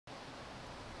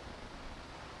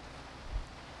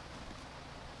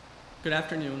Good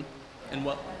afternoon, and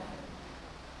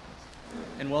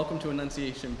welcome to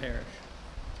Annunciation Parish.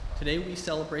 Today we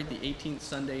celebrate the 18th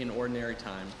Sunday in Ordinary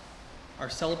Time. Our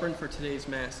celebrant for today's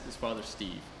Mass is Father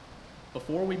Steve.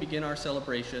 Before we begin our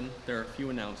celebration, there are a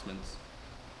few announcements.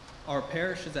 Our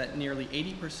parish is at nearly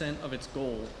 80% of its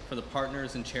goal for the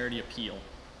Partners in Charity Appeal.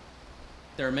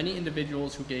 There are many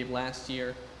individuals who gave last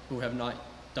year who have not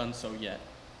done so yet.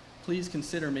 Please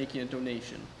consider making a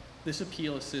donation. This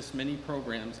appeal assists many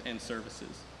programs and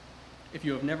services. If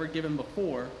you have never given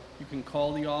before, you can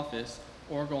call the office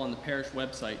or go on the parish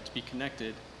website to be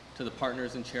connected to the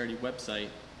Partners in Charity website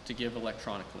to give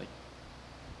electronically.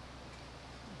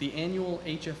 The annual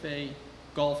HFA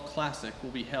Golf Classic will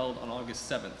be held on August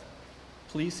 7th.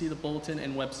 Please see the bulletin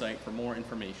and website for more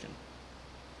information.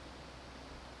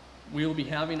 We will be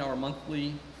having our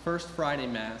monthly First Friday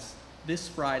Mass this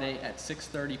Friday at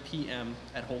 6:30 p.m.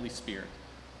 at Holy Spirit.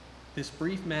 This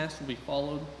brief Mass will be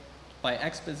followed by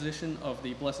exposition of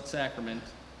the Blessed Sacrament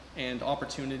and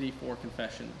opportunity for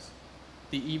confessions.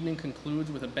 The evening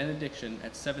concludes with a benediction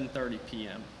at 7:30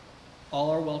 p.m. All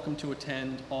are welcome to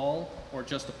attend all or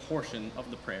just a portion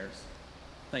of the prayers.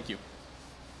 Thank you.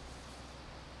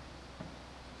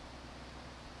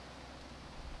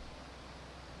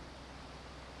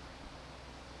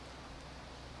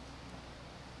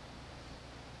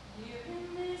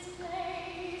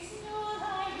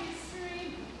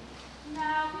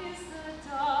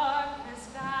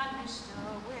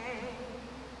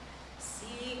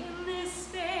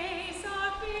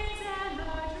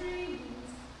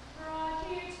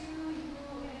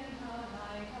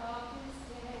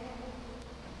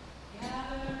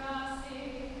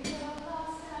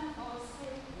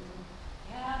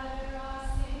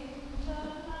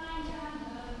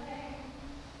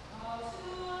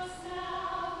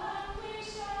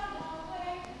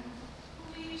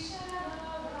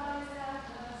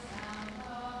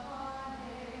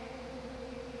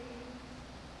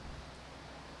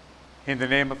 In the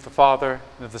name of the Father,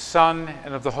 and of the Son,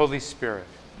 and of the Holy Spirit.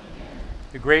 Amen.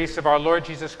 The grace of our Lord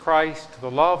Jesus Christ, the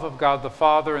love of God the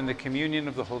Father, and the communion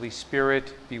of the Holy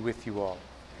Spirit be with you all.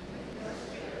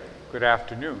 Good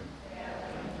afternoon.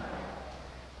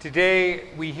 Today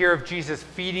we hear of Jesus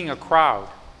feeding a crowd,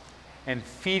 and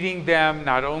feeding them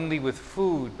not only with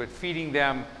food, but feeding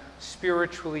them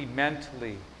spiritually,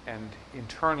 mentally, and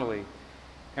internally.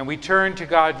 And we turn to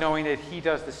God knowing that He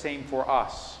does the same for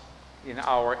us in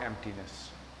our emptiness.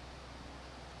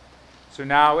 So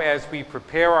now, as we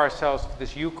prepare ourselves for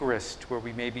this Eucharist where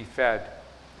we may be fed,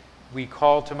 we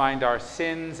call to mind our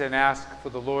sins and ask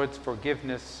for the Lord's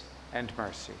forgiveness and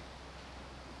mercy.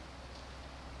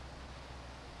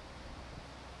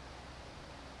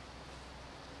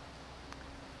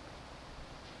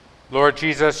 Lord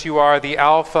Jesus, you are the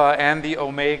Alpha and the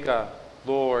Omega.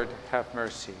 Lord, have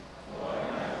mercy.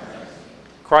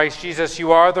 Christ Jesus,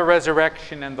 you are the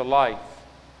resurrection and the life.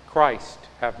 Christ,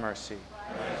 have mercy.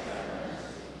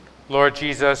 Lord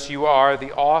Jesus, you are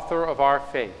the author of our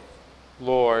faith.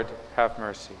 Lord, have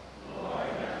mercy.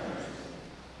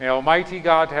 May Almighty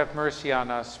God have mercy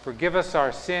on us, forgive us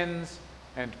our sins,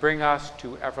 and bring us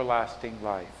to everlasting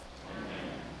life.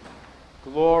 Amen.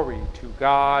 Glory to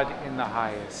God in the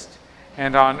highest,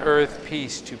 and on earth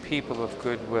peace to people of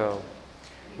good will.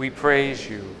 We praise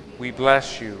you, we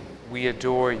bless you, we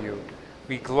adore you,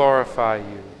 we glorify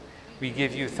you, we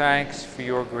give you thanks for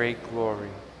your great glory.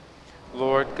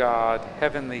 Lord God,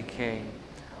 heavenly King,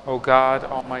 O God,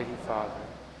 almighty Father,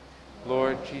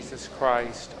 Lord Jesus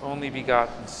Christ, only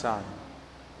begotten Son,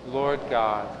 Lord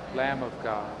God, Lamb of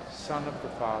God, Son of the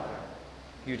Father,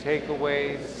 you take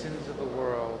away the sins of the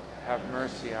world, have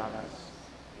mercy on us.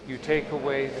 You take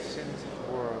away the sins of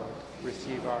the world,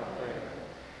 receive our prayer.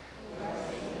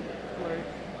 Lord,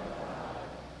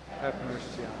 have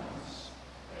mercy on us.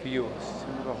 View us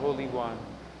through the Holy One,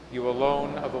 you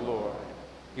alone are the Lord.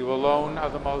 You alone are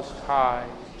the Most High,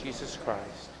 Jesus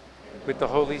Christ, with the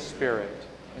Holy Spirit,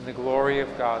 in the glory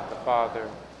of God the Father.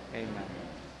 Amen.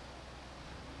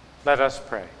 Let us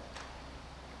pray.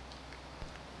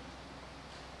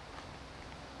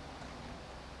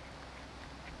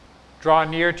 Draw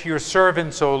near to your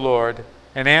servants, O Lord,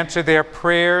 and answer their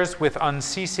prayers with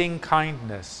unceasing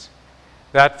kindness,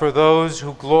 that for those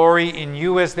who glory in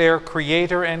you as their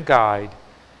Creator and Guide,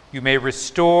 you may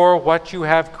restore what you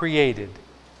have created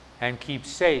and keep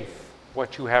safe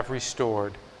what you have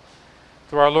restored.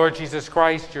 Through our Lord Jesus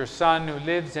Christ, your Son, who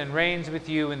lives and reigns with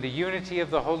you in the unity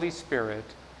of the Holy Spirit,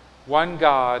 one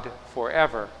God,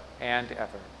 forever and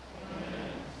ever.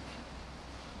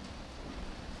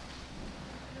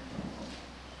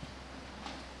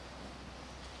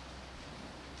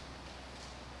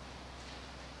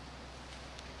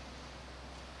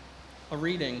 A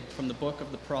reading from the book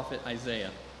of the prophet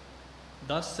Isaiah.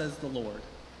 Thus says the Lord,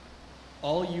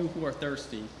 all you who are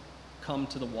thirsty, come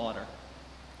to the water.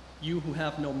 You who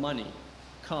have no money,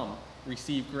 come,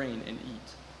 receive grain and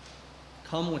eat.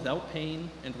 Come without pain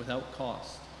and without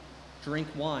cost. Drink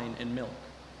wine and milk.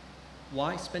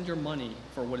 Why spend your money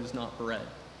for what is not bread,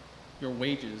 your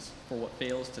wages for what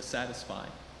fails to satisfy?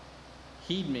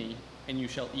 Heed me, and you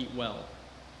shall eat well.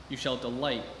 You shall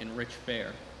delight in rich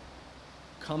fare.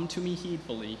 Come to me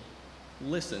heedfully,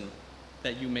 listen,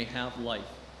 that you may have life.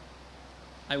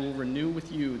 I will renew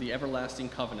with you the everlasting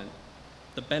covenant,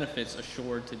 the benefits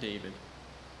assured to David.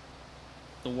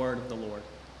 The word of the Lord.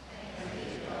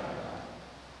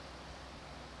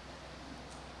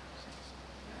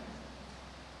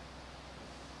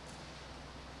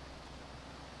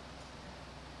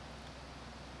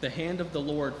 The hand of the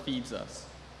Lord feeds us.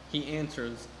 He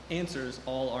answers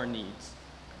all our needs.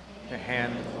 The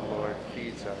hand of the Lord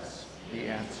feeds us. He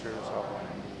answers all our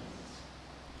needs.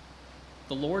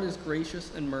 The Lord is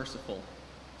gracious and merciful,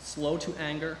 slow to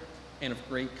anger, and of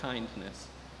great kindness.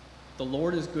 The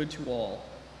Lord is good to all,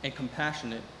 and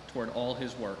compassionate toward all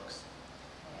his works.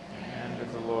 The hand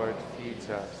of the Lord feeds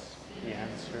us. He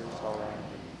answers all our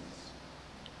needs.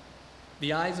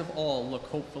 The eyes of all look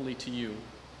hopefully to you,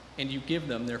 and you give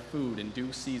them their food in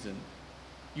due season.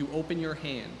 You open your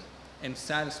hand and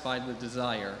satisfy the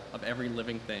desire of every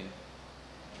living thing.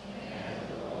 The hand of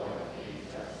the Lord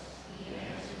feeds us. He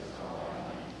answers all our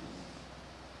needs.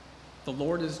 The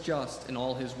Lord is just in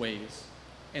all his ways,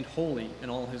 and holy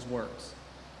in all his works.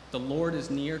 The Lord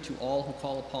is near to all who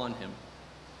call upon him,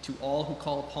 to all who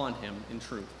call upon him in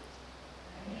truth.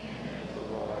 The hand of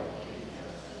the Lord feeds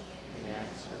us. He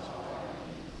answers all our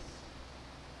needs.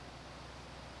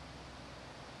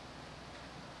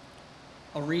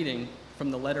 A reading from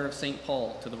the letter of St.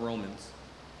 Paul to the Romans.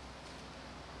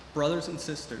 Brothers and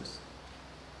sisters,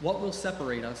 what will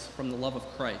separate us from the love of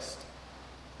Christ?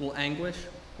 Will anguish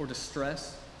or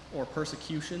distress or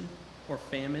persecution or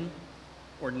famine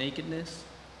or nakedness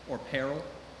or peril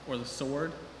or the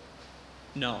sword?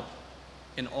 No.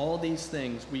 In all these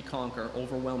things we conquer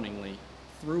overwhelmingly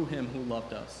through him who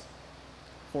loved us.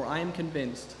 For I am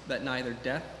convinced that neither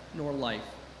death nor life,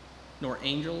 nor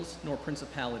angels nor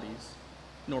principalities,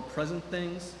 nor present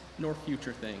things, nor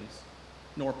future things,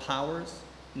 nor powers,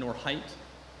 nor height,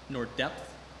 nor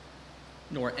depth,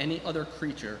 nor any other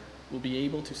creature will be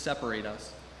able to separate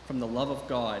us from the love of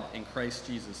God in Christ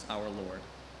Jesus our Lord.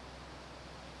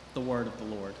 The word of the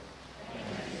Lord.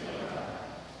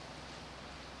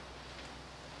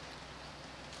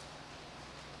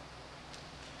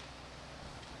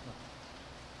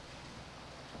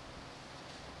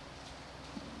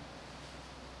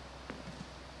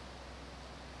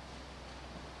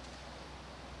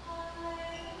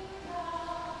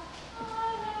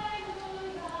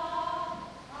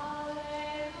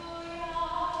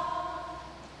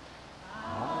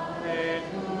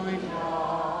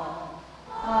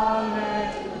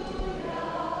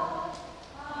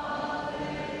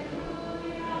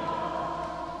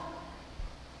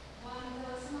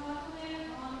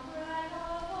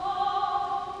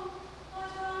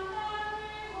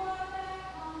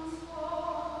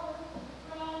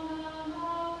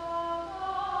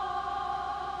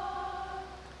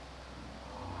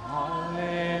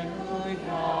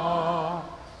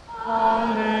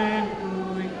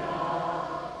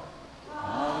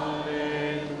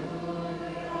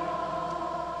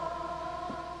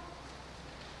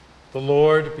 The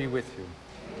Lord be with you.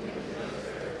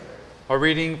 A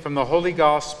reading from the Holy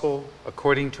Gospel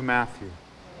according to Matthew.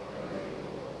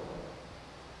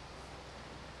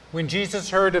 When Jesus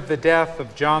heard of the death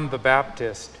of John the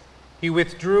Baptist, he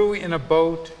withdrew in a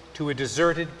boat to a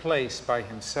deserted place by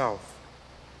himself.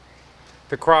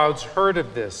 The crowds heard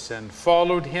of this and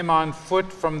followed him on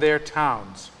foot from their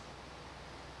towns.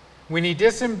 When he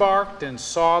disembarked and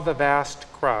saw the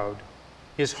vast crowd,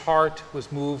 his heart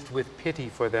was moved with pity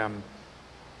for them,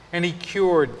 and he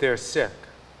cured their sick.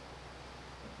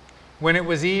 When it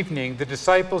was evening, the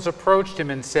disciples approached him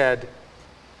and said,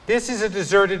 "This is a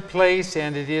deserted place,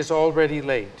 and it is already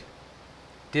late.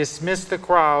 Dismiss the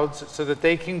crowds so that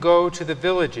they can go to the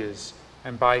villages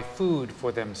and buy food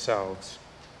for themselves."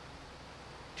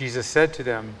 Jesus said to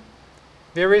them,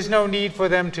 "There is no need for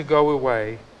them to go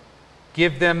away.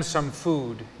 Give them some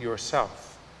food yourself."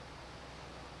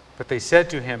 But they said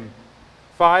to him,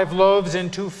 5 loaves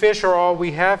and 2 fish are all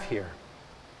we have here."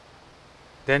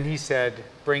 Then he said,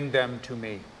 "Bring them to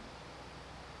me."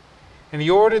 And he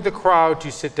ordered the crowd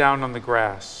to sit down on the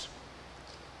grass.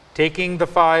 Taking the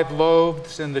 5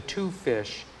 loaves and the 2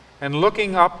 fish, and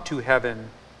looking up to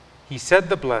heaven, he said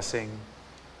the blessing,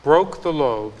 broke the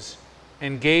loaves,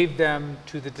 and gave them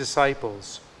to the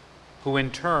disciples, who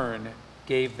in turn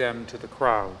gave them to the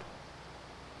crowd.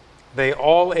 They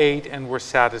all ate and were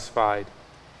satisfied,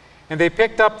 and they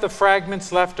picked up the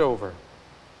fragments left over,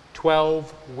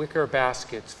 12 wicker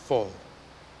baskets full.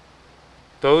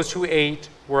 Those who ate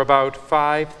were about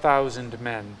 5,000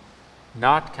 men,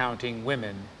 not counting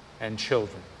women and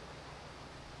children.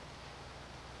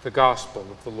 The Gospel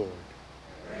of the Lord.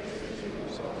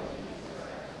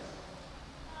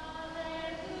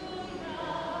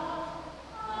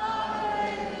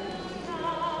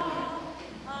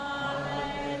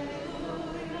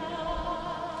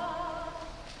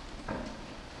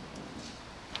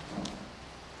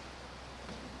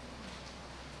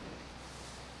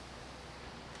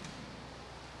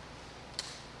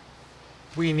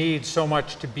 We need so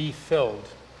much to be filled.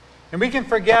 And we can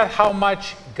forget how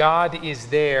much God is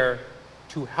there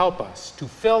to help us, to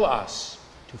fill us,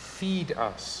 to feed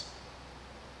us.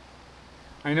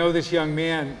 I know this young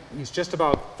man, he's just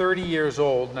about 30 years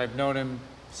old, and I've known him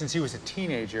since he was a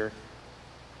teenager.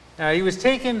 He was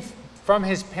taken from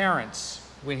his parents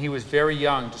when he was very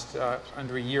young, just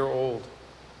under a year old.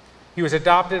 He was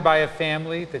adopted by a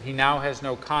family that he now has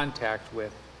no contact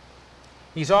with.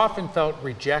 He's often felt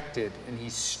rejected, and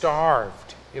he's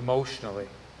starved emotionally.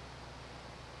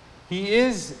 He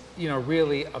is,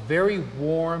 really a very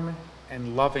warm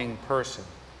and loving person.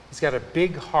 He's got a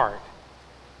big heart.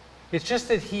 It's just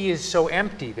that he is so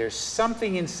empty. There's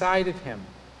something inside of him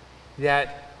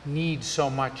that needs so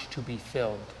much to be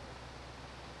filled.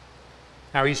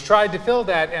 Now, he's tried to fill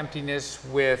that emptiness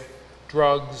with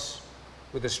drugs,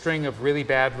 with a string of really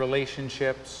bad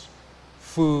relationships,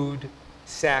 food,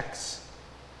 sex,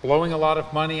 blowing a lot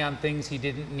of money on things he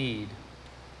didn't need.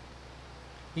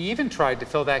 He even tried to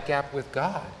fill that gap with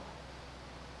God.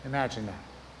 Imagine that.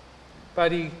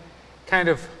 But he kind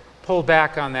of pulled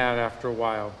back on that after a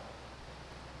while.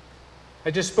 I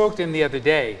just spoke to him the other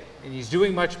day, and he's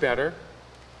doing much better.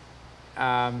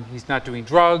 He's not doing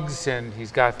drugs, and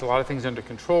he's got a lot of things under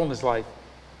control in his life.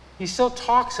 He still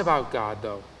talks about God,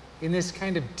 though, in this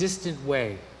kind of distant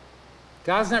way.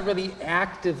 God's not really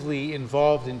actively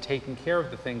involved in taking care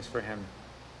of the things for him.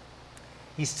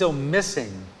 He's still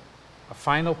missing a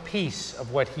final piece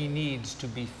of what he needs to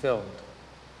be filled.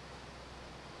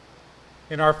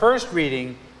 In our first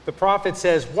reading, the prophet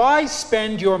says, "Why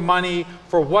spend your money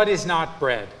for what is not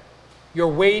bread, your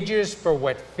wages for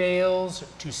what fails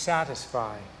to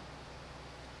satisfy?"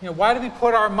 Why do we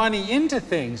put our money into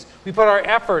things? We put our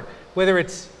effort, whether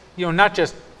it's, not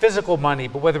just physical money,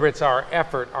 but whether it's our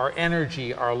effort, our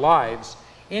energy, our lives,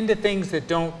 into things that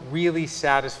don't really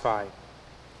satisfy.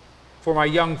 For my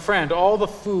young friend, all the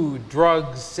food,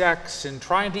 drugs, sex, and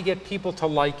trying to get people to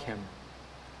like him,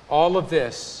 all of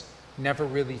this never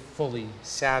really fully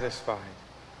satisfied.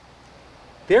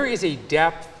 There is a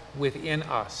depth within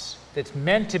us that's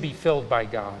meant to be filled by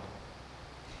God.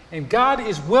 And God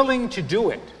is willing to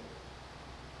do it.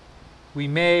 We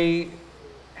may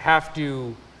have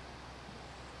to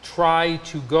try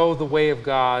to go the way of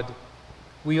God.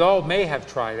 We all may have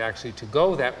tried, actually, to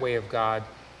go that way of God,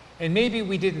 and maybe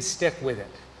we didn't stick with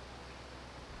it.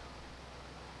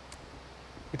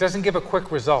 It doesn't give a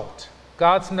quick result.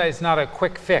 God sometimes is not a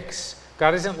quick fix.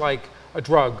 God isn't like a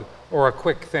drug or a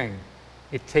quick thing.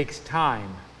 It takes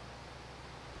time.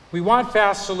 We want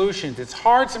fast solutions. It's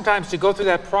hard sometimes to go through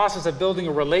that process of building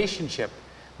a relationship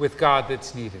with God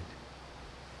that's needed.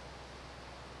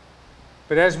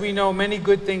 But as we know, many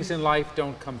good things in life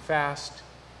don't come fast.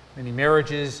 Many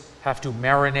marriages have to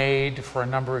marinate for a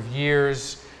number of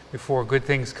years before good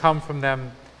things come from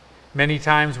them. Many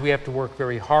times we have to work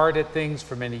very hard at things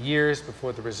for many years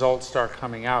before the results start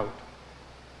coming out.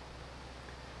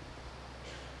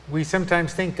 We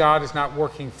sometimes think God is not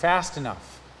working fast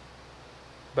enough.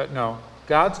 But no,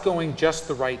 God's going just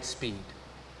the right speed.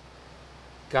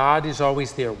 God is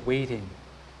always there waiting.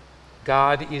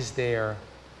 God is there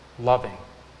loving.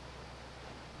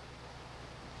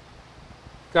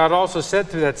 God also said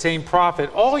through that same prophet,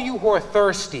 "All you who are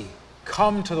thirsty,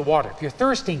 come to the water." If you're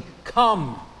thirsting,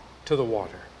 come to the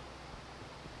water.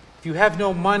 If you have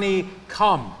no money,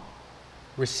 come,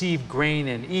 receive grain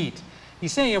and eat.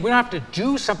 He's saying we don't have to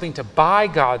do something to buy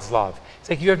God's love. It's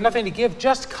like you have nothing to give,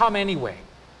 just come anyway.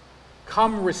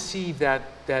 Come receive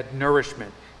that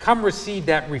nourishment. Come receive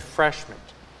that refreshment.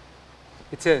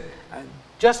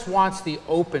 Just wants the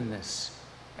openness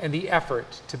and the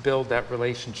effort to build that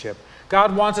relationship.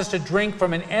 God wants us to drink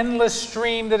from an endless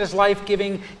stream that is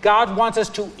life-giving. God wants us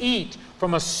to eat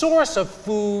from a source of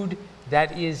food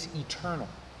that is eternal.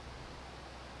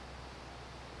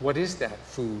 What is that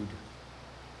food?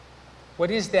 What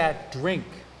is that drink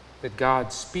that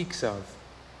God speaks of?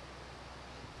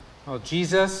 Well,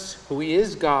 Jesus, who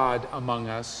is God among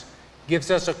us,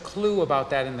 gives us a clue about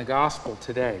that in the gospel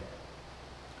today.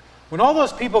 When all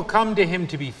those people come to him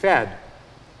to be fed,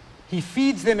 he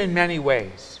feeds them in many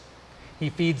ways. He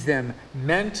feeds them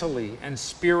mentally and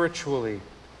spiritually.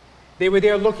 They were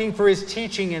there looking for his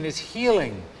teaching and his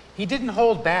healing. He didn't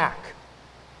hold back.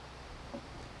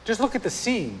 Just look at the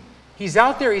scene. He's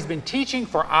out there, he's been teaching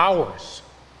for hours.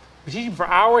 He's teaching for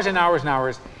hours and hours and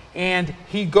hours, and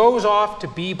he goes off to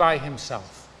be by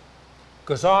himself.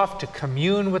 Goes off to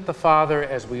commune with the Father,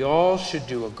 as we all should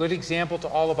do. A good example to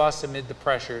all of us amid the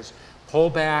pressures. Pull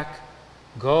back,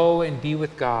 go and be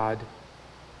with God.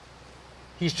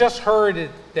 He's just heard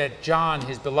that John,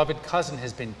 his beloved cousin,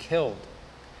 has been killed.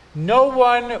 No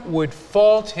one would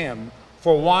fault him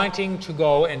for wanting to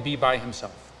go and be by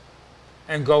himself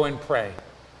and go and pray.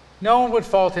 No one would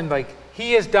fault him, like,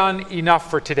 he has done enough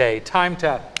for today. Time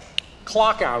to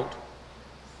clock out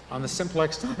on the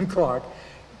simplex time clock.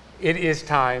 It is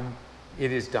time.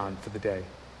 It is done for the day.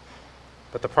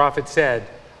 But the prophet said,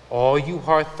 all you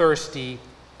who are thirsty,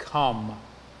 come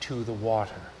to the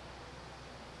water.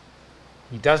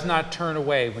 He does not turn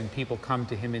away when people come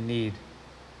to him in need.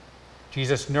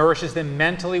 Jesus nourishes them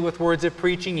mentally with words of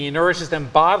preaching. He nourishes them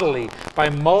bodily by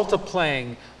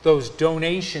multiplying those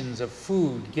donations of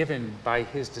food given by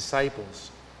his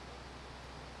disciples.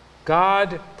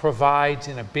 God provides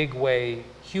in a big way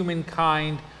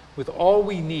humankind with all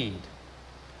we need,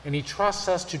 and he trusts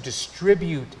us to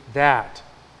distribute that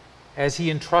as he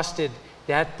entrusted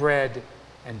that bread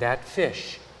and that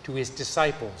fish to his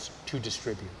disciples to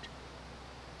distribute.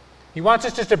 He wants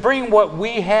us just to bring what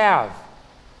we have,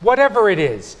 whatever it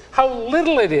is, how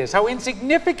little it is, how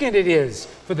insignificant it is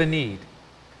for the need,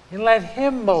 and let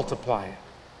him multiply it.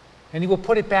 And he will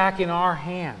put it back in our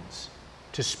hands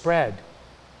to spread,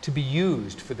 to be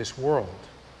used for this world.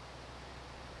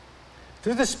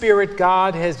 Through the Spirit,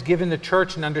 God has given the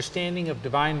church an understanding of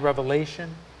divine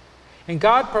revelation, and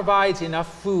God provides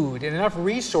enough food and enough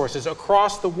resources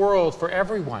across the world for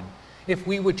everyone if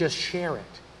we would just share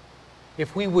it,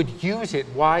 if we would use it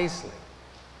wisely.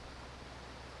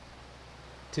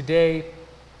 Today,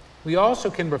 we also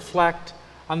can reflect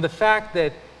on the fact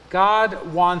that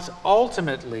God wants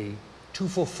ultimately to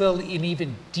fulfill an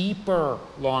even deeper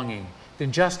longing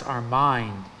than just our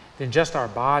mind, than just our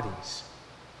bodies.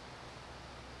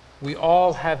 We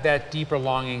all have that deeper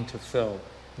longing to fill,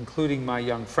 including my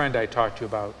young friend I talked to you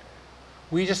about.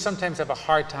 We just sometimes have a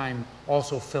hard time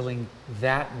also filling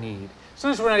that need.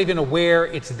 Sometimes we're not even aware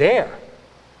it's there.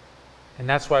 And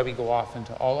that's why we go off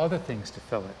into all other things to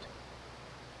fill it.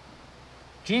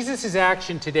 Jesus'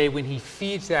 action today when he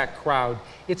feeds that crowd,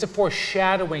 it's a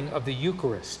foreshadowing of the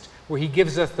Eucharist, where he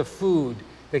gives us the food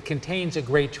that contains a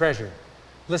great treasure.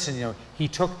 Listen, he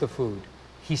took the food,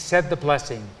 he said the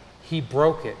blessing, he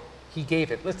broke it, he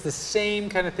gave it. It's the same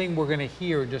kind of thing we're going to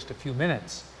hear in just a few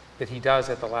minutes that he does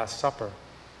at the Last Supper.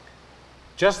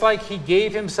 Just like he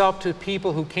gave himself to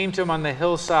people who came to him on the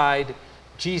hillside,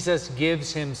 Jesus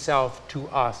gives himself to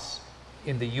us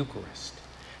in the Eucharist.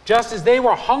 Just as they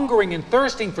were hungering and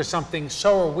thirsting for something,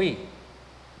 so are we.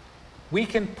 We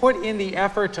can put in the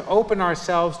effort to open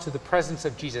ourselves to the presence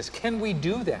of Jesus. Can we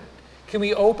do that? Can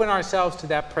we open ourselves to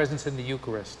that presence in the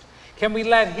Eucharist? Can we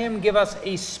let him give us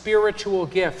a spiritual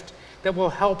gift that will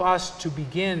help us to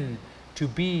begin to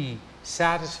be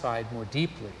satisfied more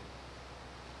deeply?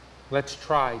 Let's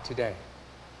try today.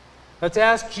 Let's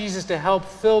ask Jesus to help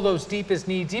fill those deepest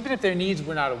needs, even if they're needs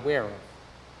we're not aware of.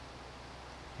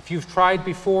 If you've tried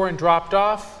before and dropped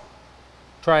off,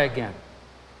 try again.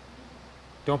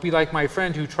 Don't be like my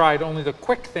friend who tried only the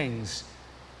quick things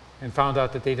and found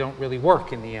out that they don't really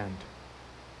work in the end.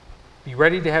 Be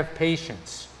ready to have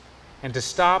patience and to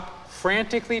stop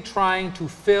frantically trying to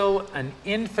fill an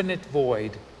infinite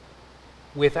void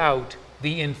without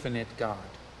the infinite God.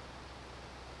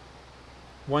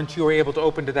 Once you are able to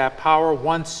open to that power,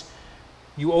 once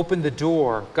you open the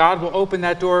door, God will open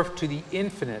that door to the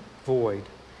infinite void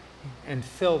and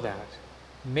fill that.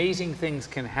 Amazing things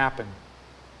can happen.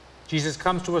 Jesus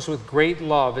comes to us with great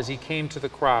love as he came to the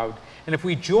crowd. And if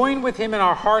we join with him in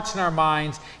our hearts and our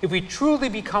minds, if we truly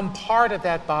become part of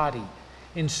that body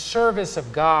in service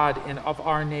of God and of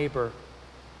our neighbor,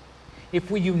 if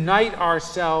we unite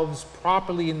ourselves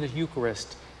properly in the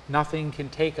Eucharist, nothing can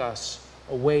take us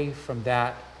away from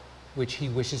that which he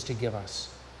wishes to give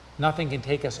us. Nothing can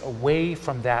take us away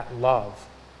from that love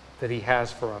that he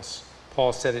has for us.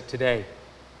 Paul said it today.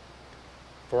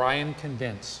 For I am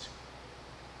convinced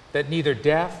that neither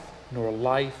death, nor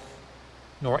life,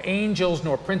 nor angels,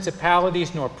 nor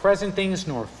principalities, nor present things,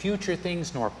 nor future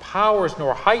things, nor powers,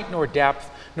 nor height, nor depth,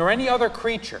 nor any other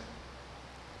creature,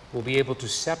 will be able to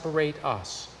separate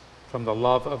us from the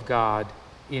love of God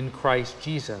in Christ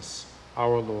Jesus,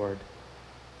 our Lord.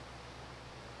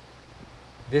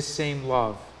 This same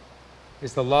love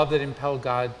is the love that impelled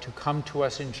God to come to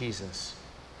us in Jesus.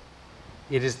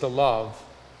 It is the love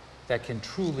that can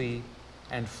truly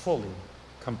and fully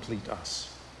complete us.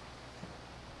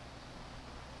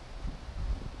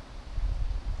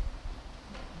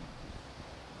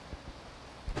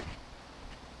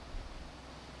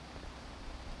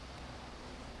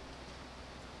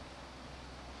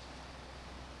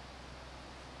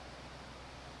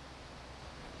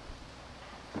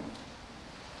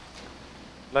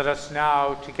 Let us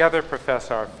now together profess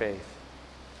our faith.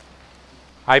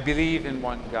 I believe in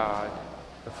one God,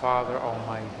 the Father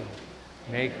Almighty,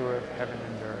 maker of heaven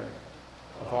and earth,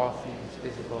 of all things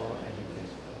visible and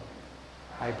invisible.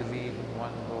 I believe in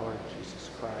one Lord Jesus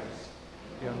Christ,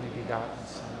 the only begotten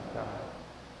Son of God,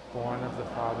 born of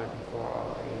the Father before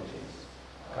all ages,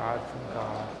 God from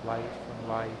God, light from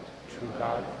light, true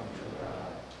God from true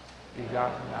God,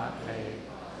 begotten, not made,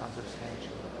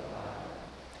 consubstantial with the Father.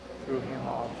 Through him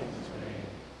all things were made.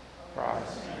 For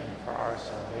us and for our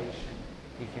salvation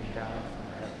he came down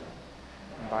from heaven,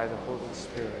 and by the Holy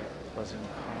Spirit was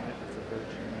incarnate of the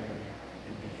Virgin Mary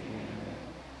and became man.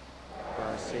 For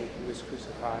our sake he was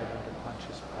crucified under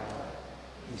Pontius Pilate.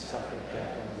 He suffered death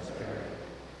and was buried,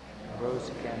 and rose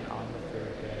again on the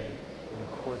third day in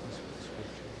accordance with the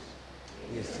Scriptures.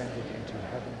 He ascended into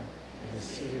heaven and is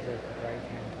seated at the right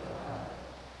hand of the Father.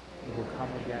 He will come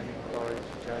again in glory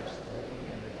to judge the living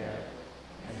and the dead,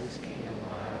 and his kingdom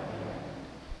will have no end.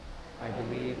 I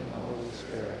believe in the Holy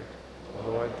Spirit, the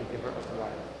Lord, the giver of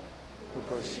life, who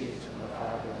proceeds from the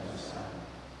Father and the Son,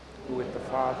 who with the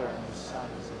Father and the Son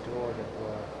is adored and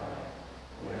glorified,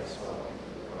 who has spoken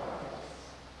through the prophets.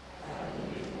 I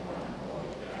believe in one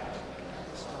holy Catholic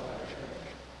Apostolic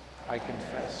Church. I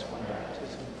confess one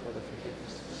baptism for the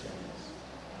forgiveness of sins,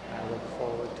 and I look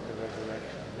forward to the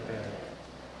resurrection of the dead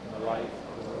and the life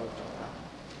of the world to come.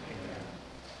 Amen.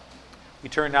 We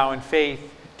turn now in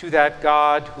faith to that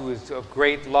God who is of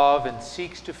great love and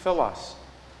seeks to fill us,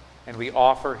 and we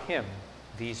offer him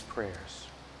these prayers.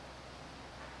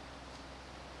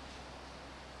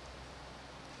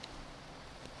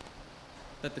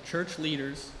 That the church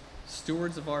leaders,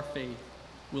 stewards of our faith,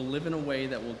 will live in a way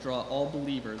that will draw all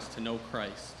believers to know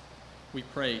Christ. We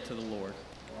pray to the Lord.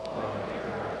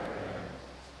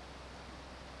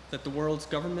 That the world's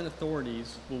government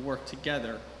authorities will work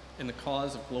together in the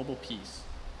cause of global peace.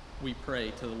 We pray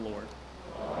to the Lord.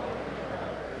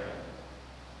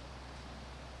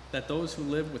 That those who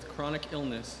live with chronic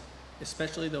illness,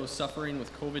 especially those suffering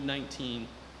with COVID-19,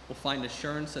 will find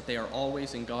assurance that they are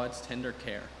always in God's tender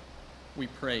care. We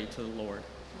pray to the Lord.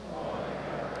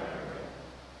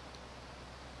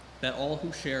 That all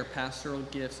who share pastoral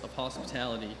gifts of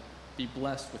hospitality be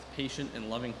blessed with patient and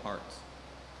loving hearts.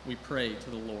 We pray to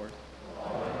the Lord.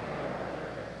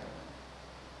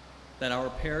 That our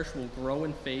parish will grow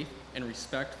in faith and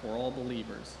respect for all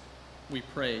believers. We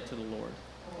pray to the Lord.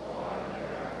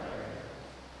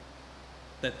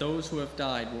 That those who have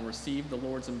died will receive the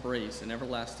Lord's embrace and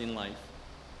everlasting life,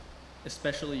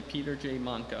 especially Peter J.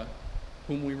 Manka,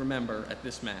 whom we remember at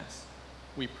this Mass.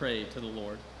 We pray to the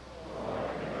Lord.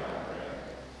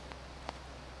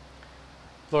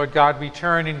 Lord God, we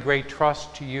turn in great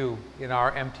trust to you in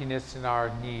our emptiness and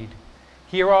our need.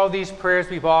 Hear all these prayers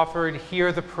we've offered.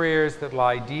 Hear the prayers that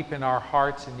lie deep in our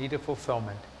hearts in need of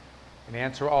fulfillment. And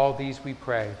answer all these, we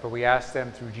pray, for we ask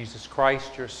them through Jesus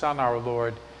Christ, your Son, our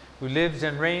Lord, who lives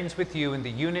and reigns with you in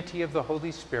the unity of the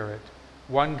Holy Spirit,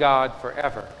 one God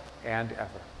forever and ever.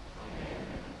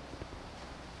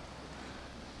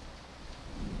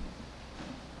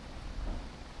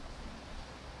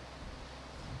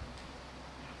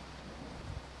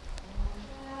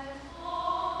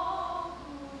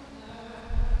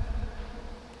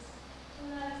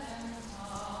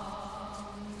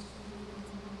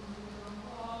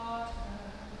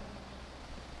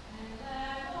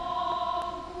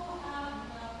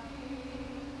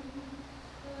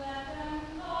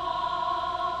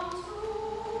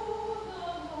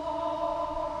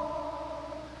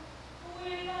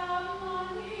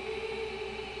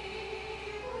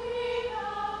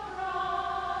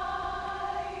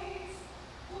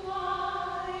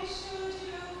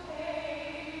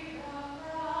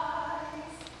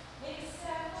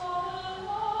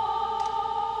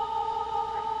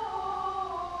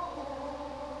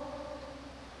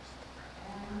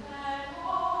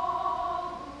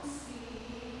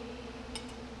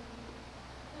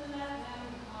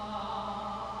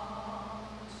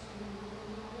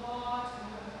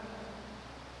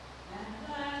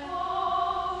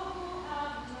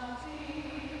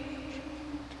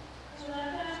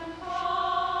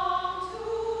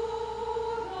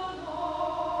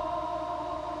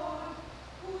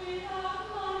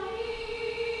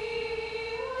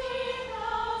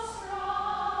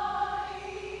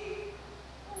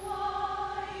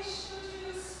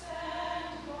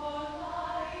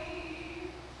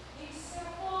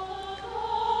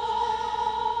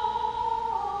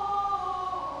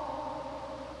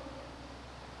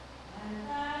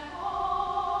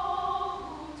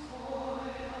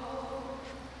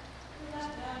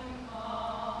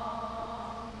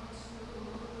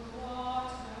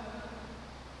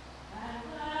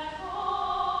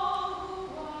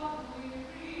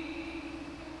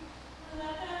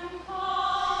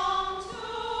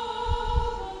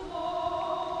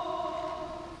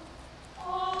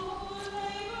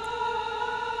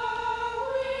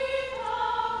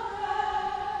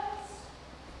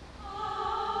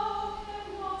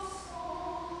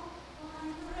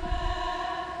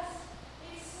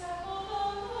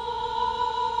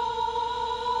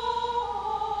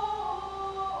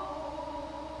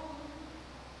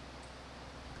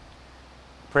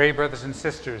 Pray, brothers and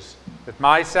sisters, that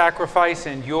my sacrifice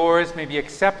and yours may be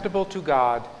acceptable to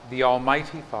God, the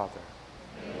Almighty Father.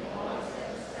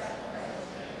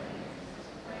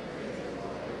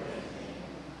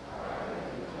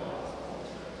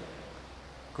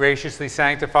 Graciously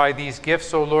sanctify these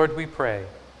gifts, O Lord, we pray,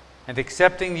 and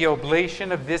accepting the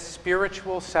oblation of this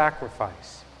spiritual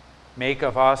sacrifice, make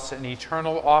of us an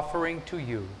eternal offering to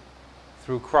you,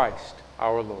 through Christ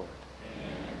our Lord.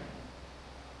 Amen.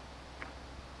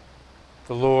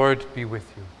 The Lord be with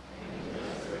you.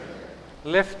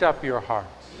 Lift up your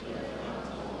hearts.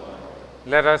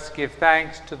 Let us give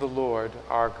thanks to the Lord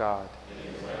our God.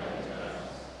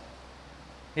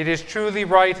 It is truly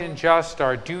right and just,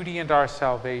 our duty and our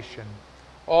salvation,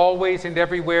 always and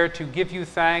everywhere to give you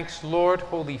thanks, Lord,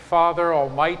 Holy Father,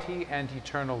 Almighty and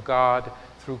eternal God,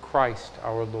 through Christ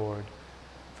our Lord.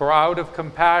 For out of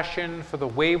compassion for the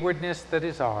waywardness that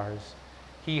is ours,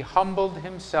 he humbled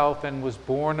himself and was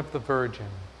born of the Virgin.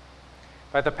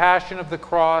 By the passion of the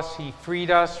cross, he freed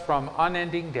us from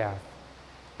unending death,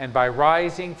 and by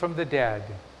rising from the dead,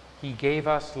 he gave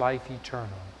us life eternal.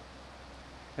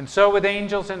 And so with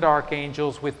angels and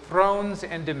archangels, with thrones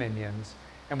and dominions,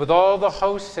 and with all the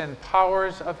hosts and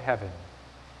powers of heaven,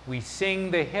 we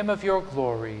sing the hymn of your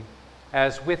glory,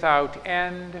 as without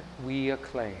end we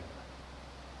acclaim.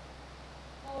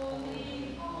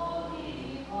 Holy,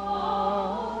 holy,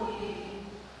 holy,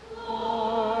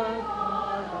 Lord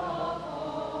God of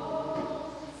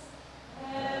hosts,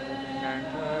 heaven and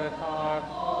earth are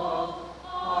full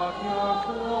of your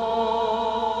glory.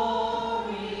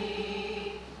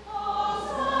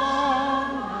 Hosanna,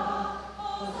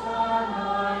 Hosanna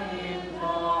in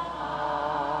the highest.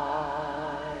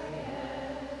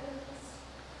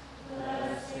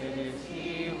 Blessed is he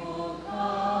who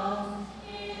comes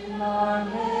in the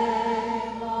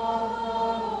name of the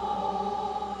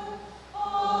Lord.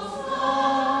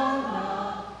 Hosanna,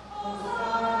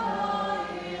 Hosanna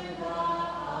in the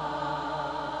highest.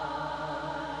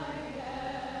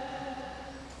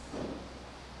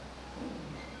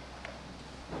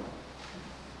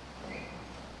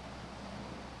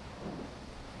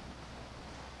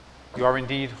 You are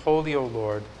indeed holy, O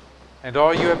Lord, and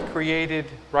all you have created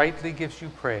rightly gives you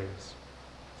praise.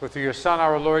 For through your Son,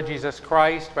 our Lord Jesus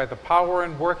Christ, by the power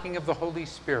and working of the Holy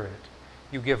Spirit,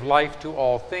 you give life to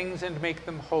all things and make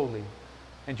them holy.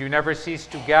 And you never cease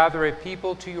to gather a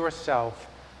people to yourself,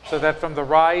 so that from the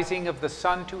rising of the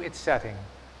sun to its setting,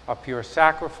 a pure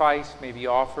sacrifice may be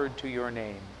offered to your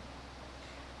name.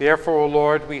 Therefore, O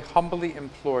Lord, we humbly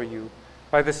implore you,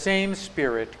 by the same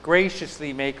Spirit,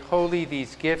 graciously make holy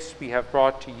these gifts we have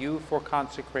brought to you for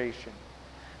consecration,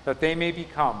 that they may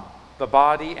become the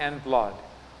body and blood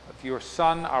of your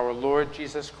Son, our Lord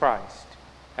Jesus Christ,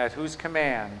 at whose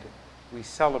command we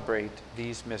celebrate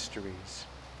these mysteries.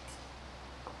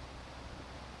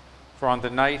 For on the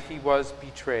night he was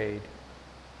betrayed,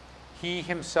 he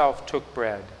himself took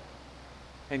bread,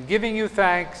 and giving you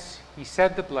thanks, he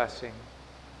said the blessing,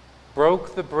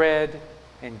 broke the bread,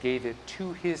 and gave it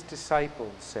to his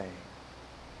disciples, saying,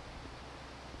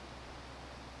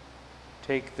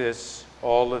 "Take this,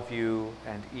 all of you,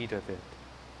 and eat of it.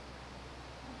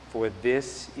 For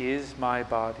this is my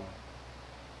body,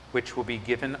 which will be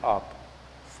given up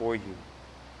for you."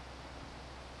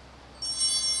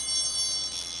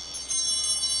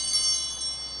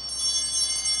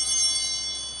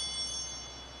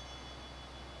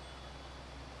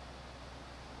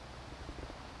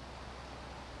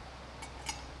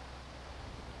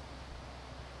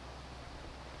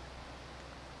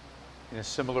 In a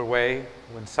similar way,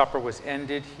 when supper was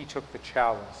ended, he took the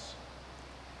chalice.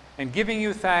 And giving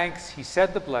you thanks, he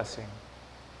said the blessing,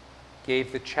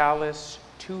 gave the chalice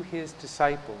to his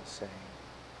disciples, saying,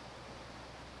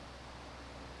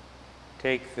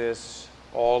 "Take this,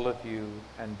 all of you,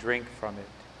 and drink from it.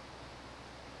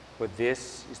 For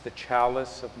this is the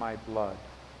chalice of my blood,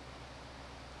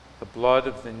 the blood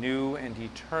of the new and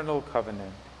eternal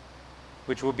covenant,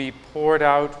 which will be poured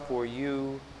out for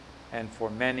you and for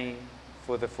many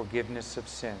for the forgiveness of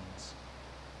sins.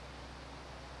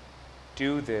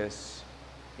 Do this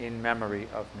in memory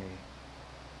of me."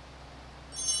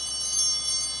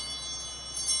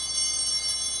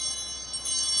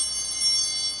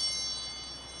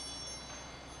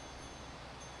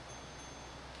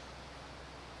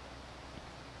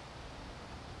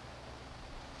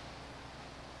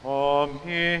 A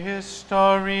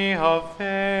mystery of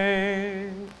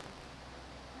faith.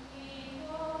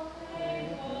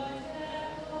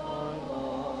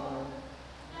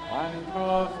 And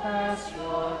profess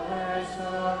your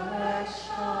resurrection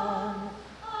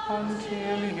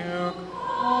until you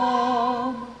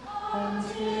come,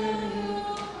 until you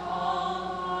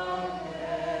come.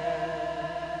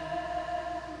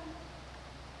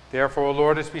 Therefore, O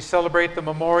Lord, as we celebrate the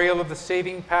memorial of the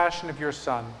saving passion of your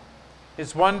Son,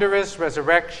 his wondrous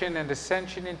resurrection and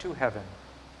ascension into heaven,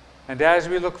 and as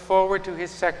we look forward to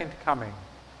his second coming,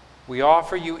 we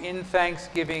offer you in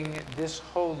thanksgiving this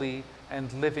holy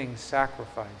and living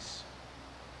sacrifice.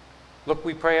 Look,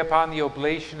 we pray, upon the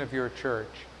oblation of your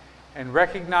church, and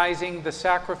recognizing the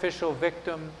sacrificial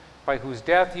victim by whose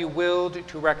death you willed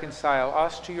to reconcile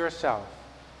us to yourself,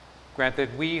 grant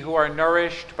that we who are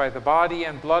nourished by the body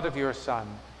and blood of your Son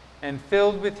and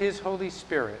filled with his Holy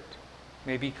Spirit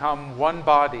may become one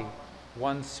body,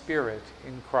 one spirit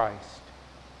in Christ.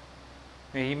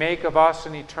 May he make of us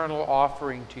an eternal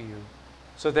offering to you,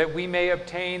 so that we may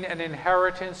obtain an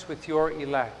inheritance with your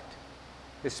elect,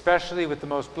 especially with the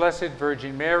most blessed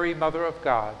Virgin Mary, Mother of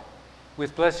God,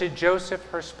 with blessed Joseph,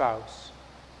 her spouse,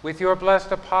 with your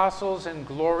blessed apostles and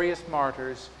glorious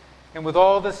martyrs, and with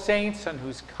all the saints on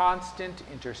whose constant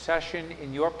intercession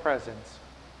in your presence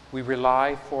we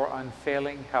rely for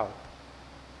unfailing help.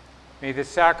 May the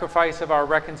sacrifice of our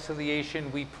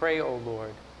reconciliation, we pray, O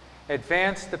Lord,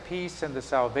 advance the peace and the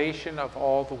salvation of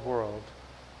all the world.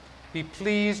 Be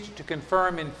pleased to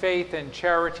confirm in faith and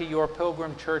charity your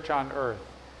pilgrim church on earth,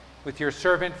 with your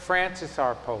servant Francis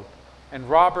our Pope, and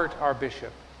Robert our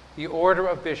Bishop, the order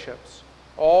of bishops,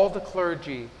 all the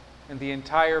clergy, and the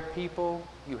entire people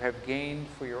you have gained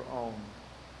for your own.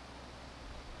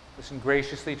 Listen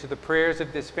graciously to the prayers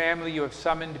of this family you have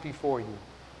summoned before you.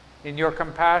 In your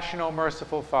compassion, O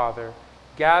merciful Father,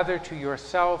 gather to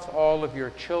yourself all of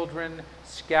your children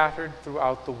scattered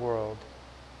throughout the world.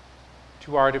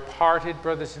 To our departed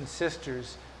brothers and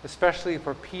sisters, especially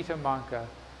for Peter Manca,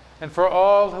 and for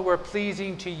all who are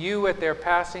pleasing to you at their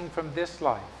passing from this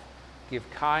life, give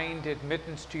kind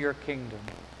admittance to your kingdom.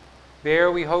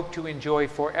 There we hope to enjoy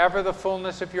forever the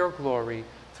fullness of your glory,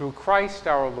 through Christ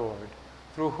our Lord,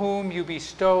 through whom you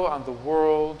bestow on the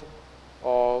world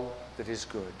all that is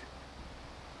good.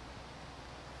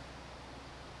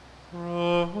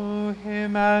 Through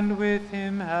him and with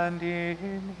him and in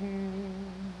him,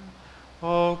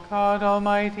 O God,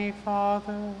 Almighty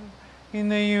Father, in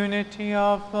the unity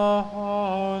of the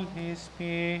Holy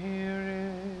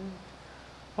Spirit,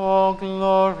 all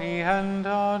glory and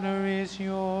honor is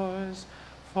yours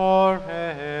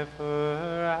forever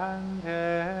and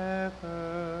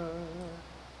ever.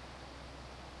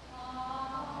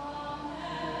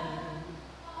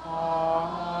 Amen.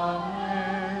 Amen.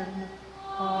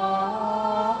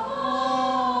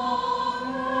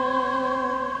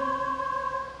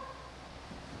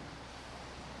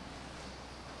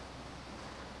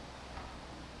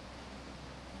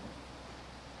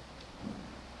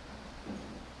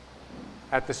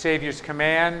 At the Savior's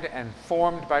command and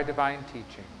formed by divine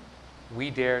teaching, we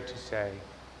dare to say,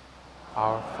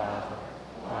 Our Father,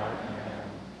 who art in heaven,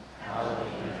 hallowed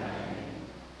be thy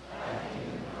name. Thy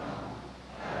kingdom come,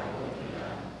 thy will be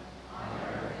done, on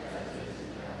earth as it is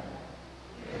in heaven.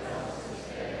 Give us this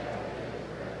day our daily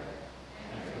bread,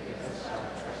 and forgive us our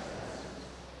trespasses,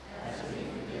 as we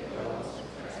forgive those who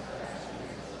trespass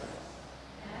against us.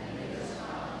 And lead us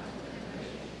not into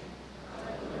temptation,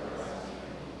 but deliver us from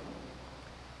evil.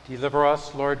 Deliver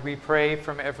us, Lord, we pray,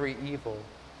 from every evil.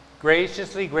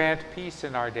 Graciously grant peace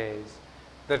in our days,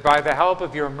 that by the help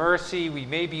of your mercy we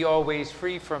may be always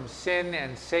free from sin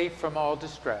and safe from all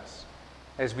distress,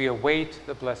 as we await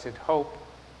the blessed hope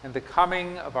and the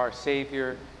coming of our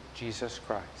Savior, Jesus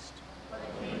Christ.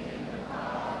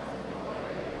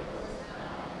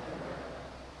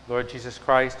 Lord Jesus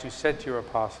Christ, who said to your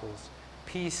apostles,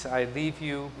 Peace I leave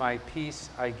you, my peace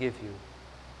I give you.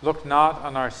 Look not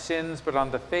on our sins, but on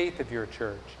the faith of your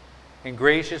church, and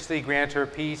graciously grant her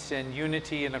peace and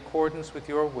unity in accordance with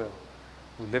your will,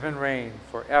 who live and reign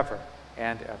forever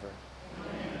and ever.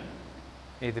 Amen.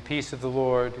 May the peace of the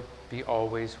Lord be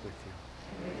always with you.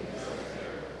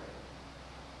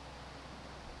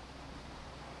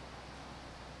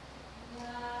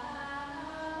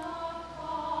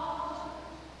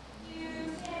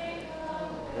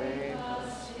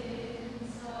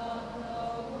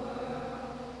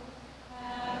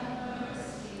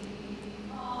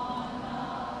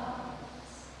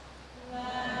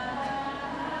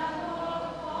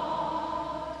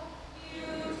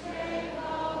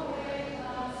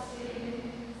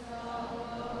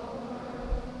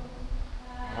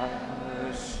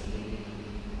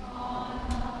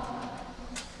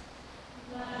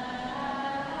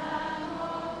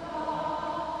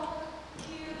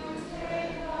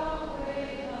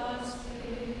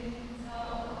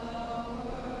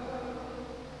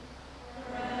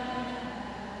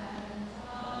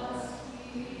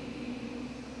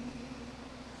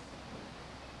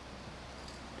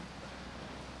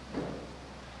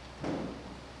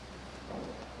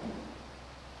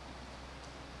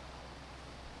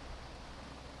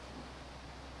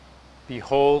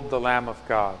 Behold the Lamb of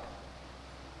God.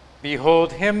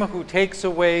 Behold him who takes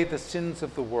away the sins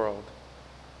of the world.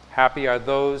 Happy are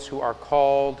those who are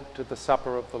called to the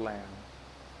supper of the Lamb.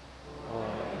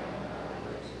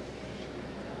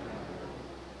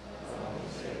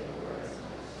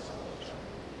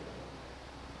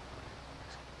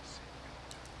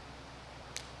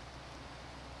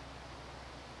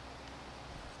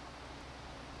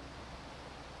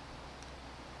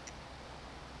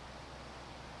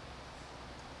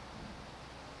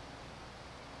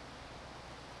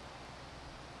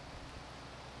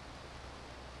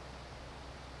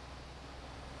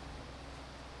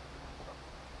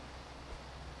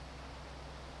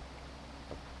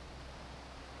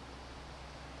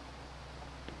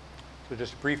 So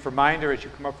just a brief reminder, as you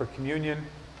come up for communion,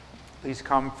 please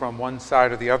come from one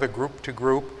side or the other, group to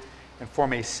group, and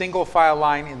form a single file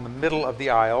line in the middle of the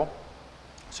aisle.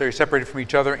 So you're separated from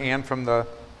each other and from the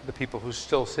people who's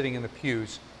still sitting in the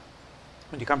pews.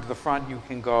 When you come to the front, you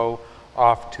can go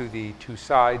off to the two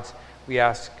sides. We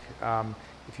ask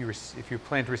if you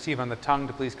plan to receive on the tongue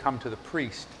to please come to the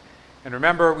priest. And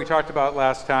remember, we talked about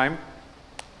last time,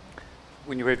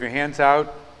 when you have your hands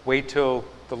out, wait till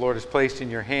the Lord is placed in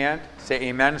your hand. Say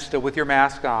amen, still with your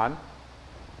mask on.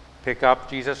 Pick up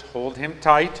Jesus, hold him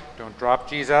tight. Don't drop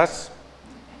Jesus.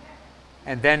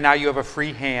 And then now you have a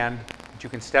free hand that you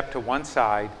can step to one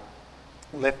side,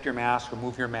 lift your mask,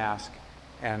 remove your mask,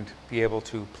 and be able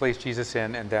to place Jesus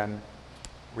in and then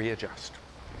readjust.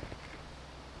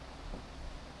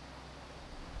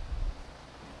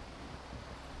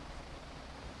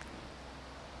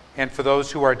 And for those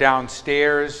who are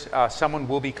downstairs, someone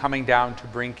will be coming down to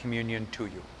bring communion to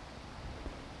you.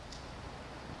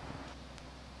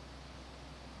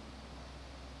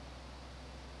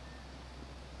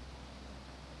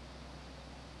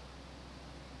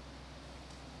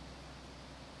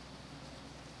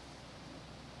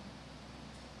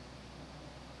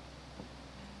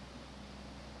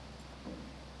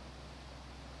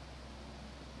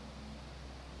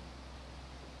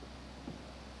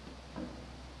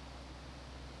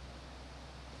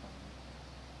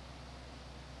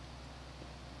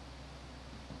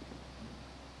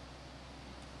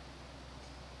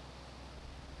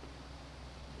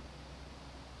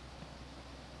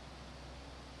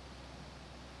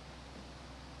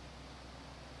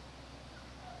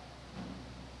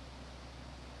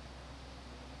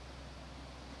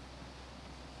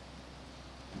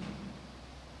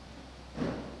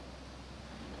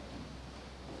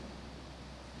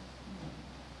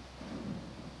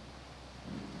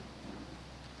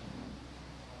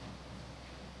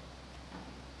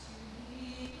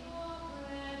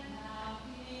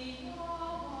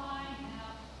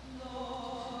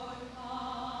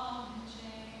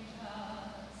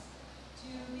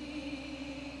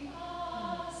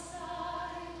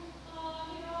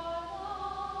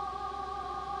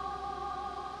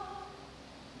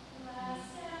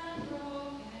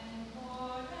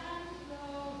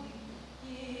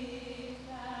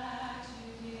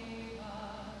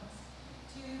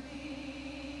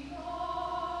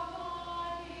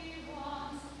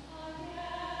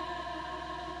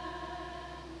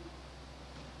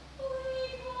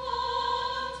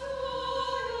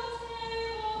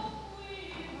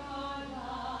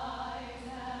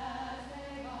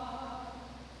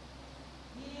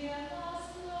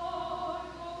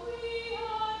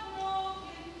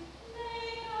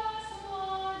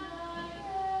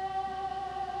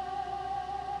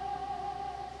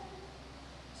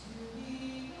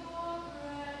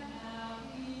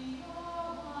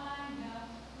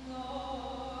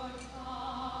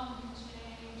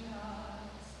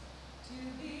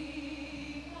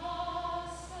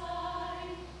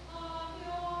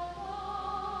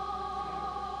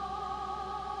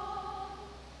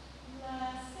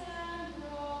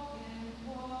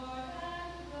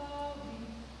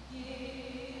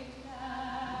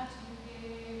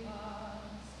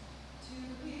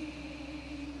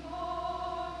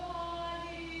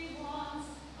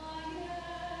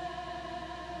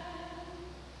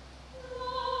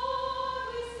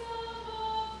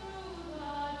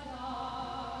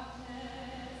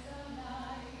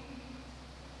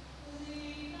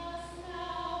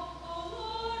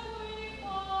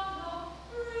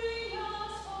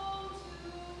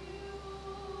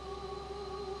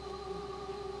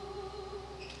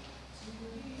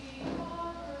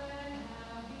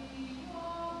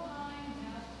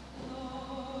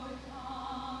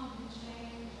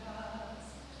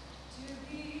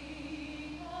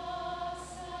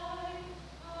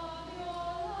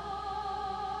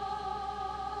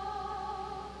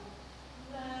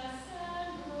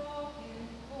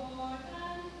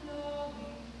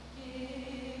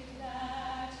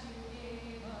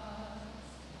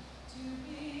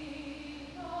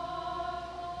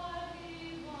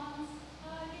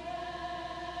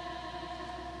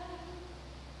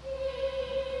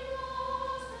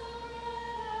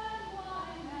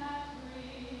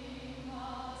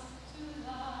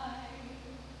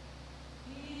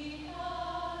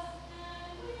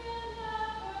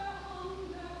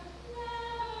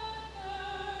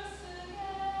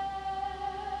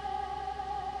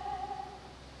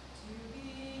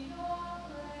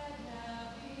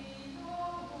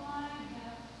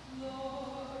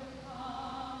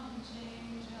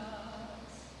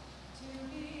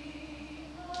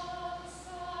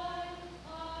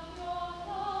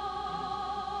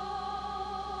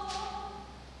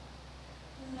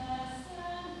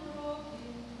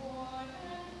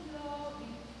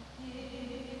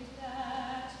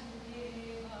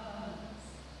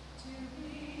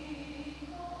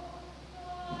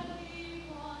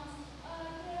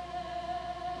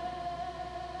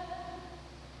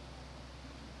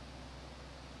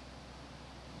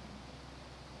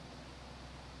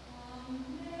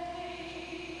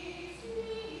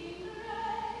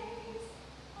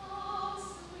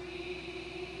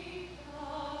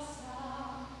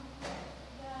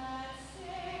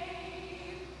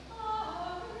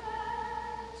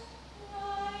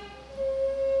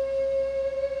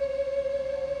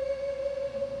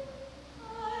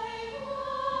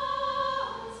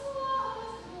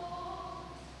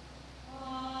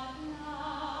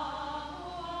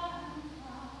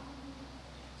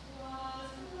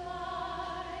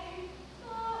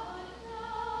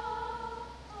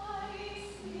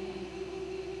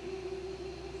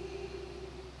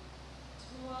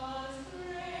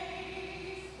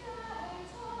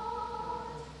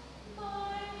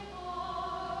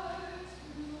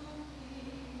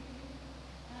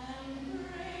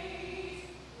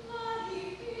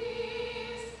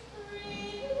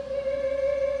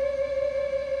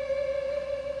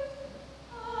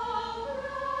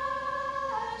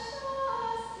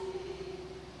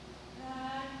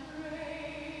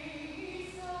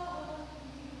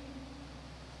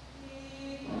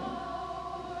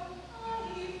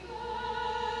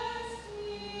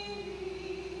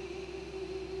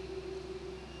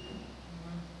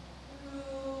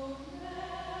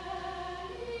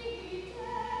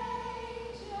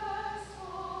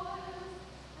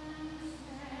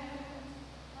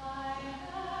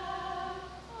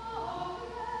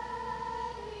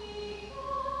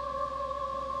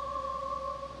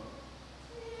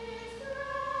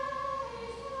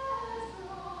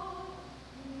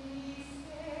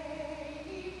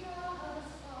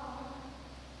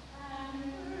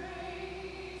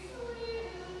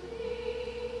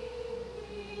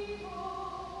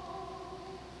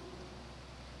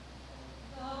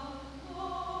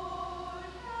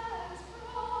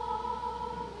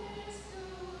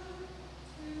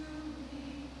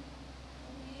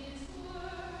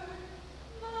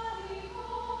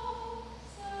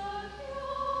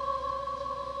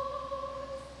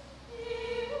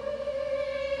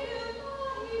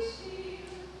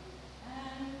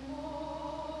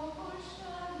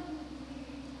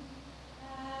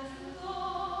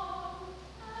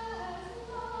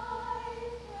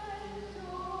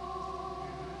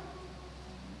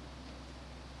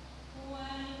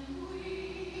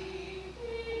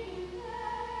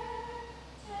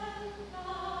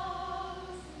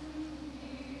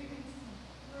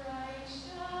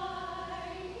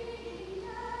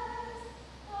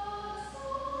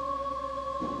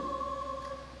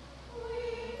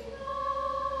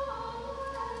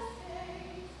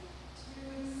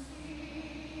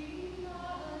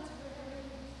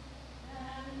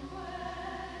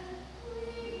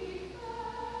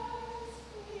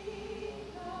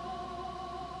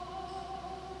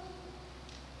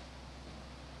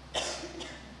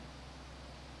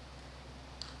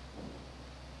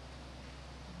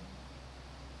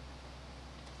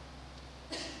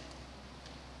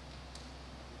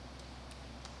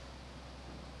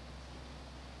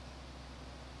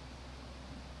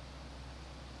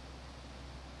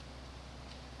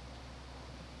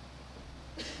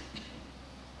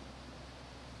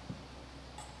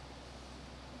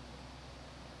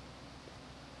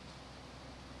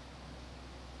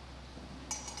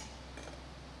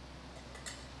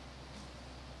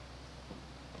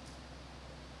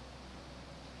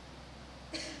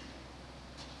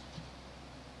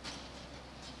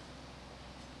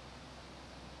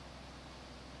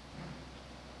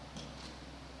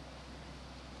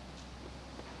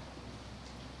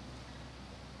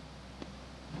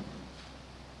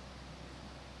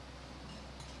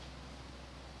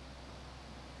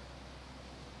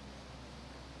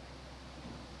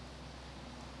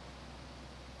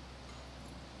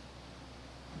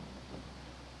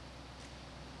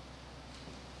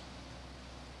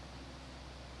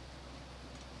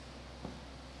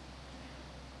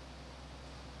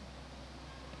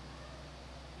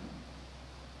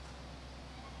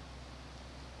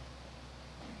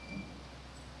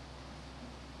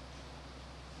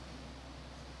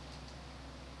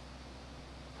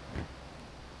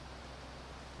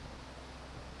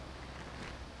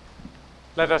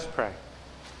 Let us pray.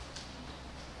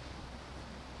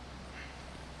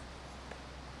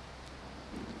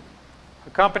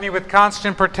 Accompany with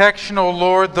constant protection, O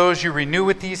Lord, those you renew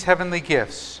with these heavenly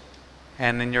gifts,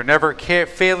 and in your never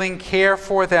failing care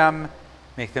for them,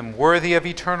 make them worthy of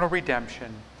eternal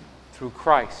redemption through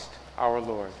Christ our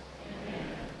Lord. Amen.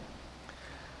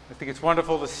 I think it's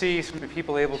wonderful to see so many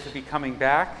people able to be coming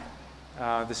back.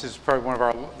 This is probably one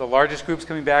of the largest groups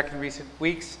coming back in recent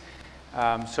weeks,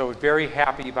 so we're very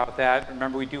happy about that.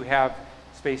 Remember, we do have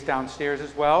space downstairs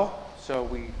as well, so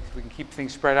we can keep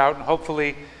things spread out, and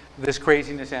hopefully this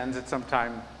craziness ends at some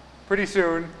time pretty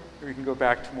soon. We can go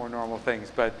back to more normal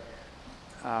things, but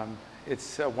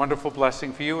it's a wonderful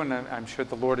blessing for you, and I'm sure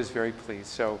the Lord is very pleased.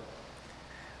 So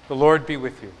the Lord be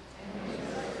with you.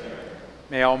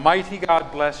 May Almighty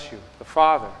God bless you, the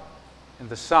Father, and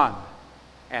the Son,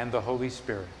 and the Holy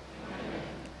Spirit. Amen.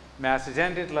 Mass is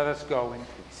ended. Let us go in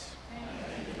peace.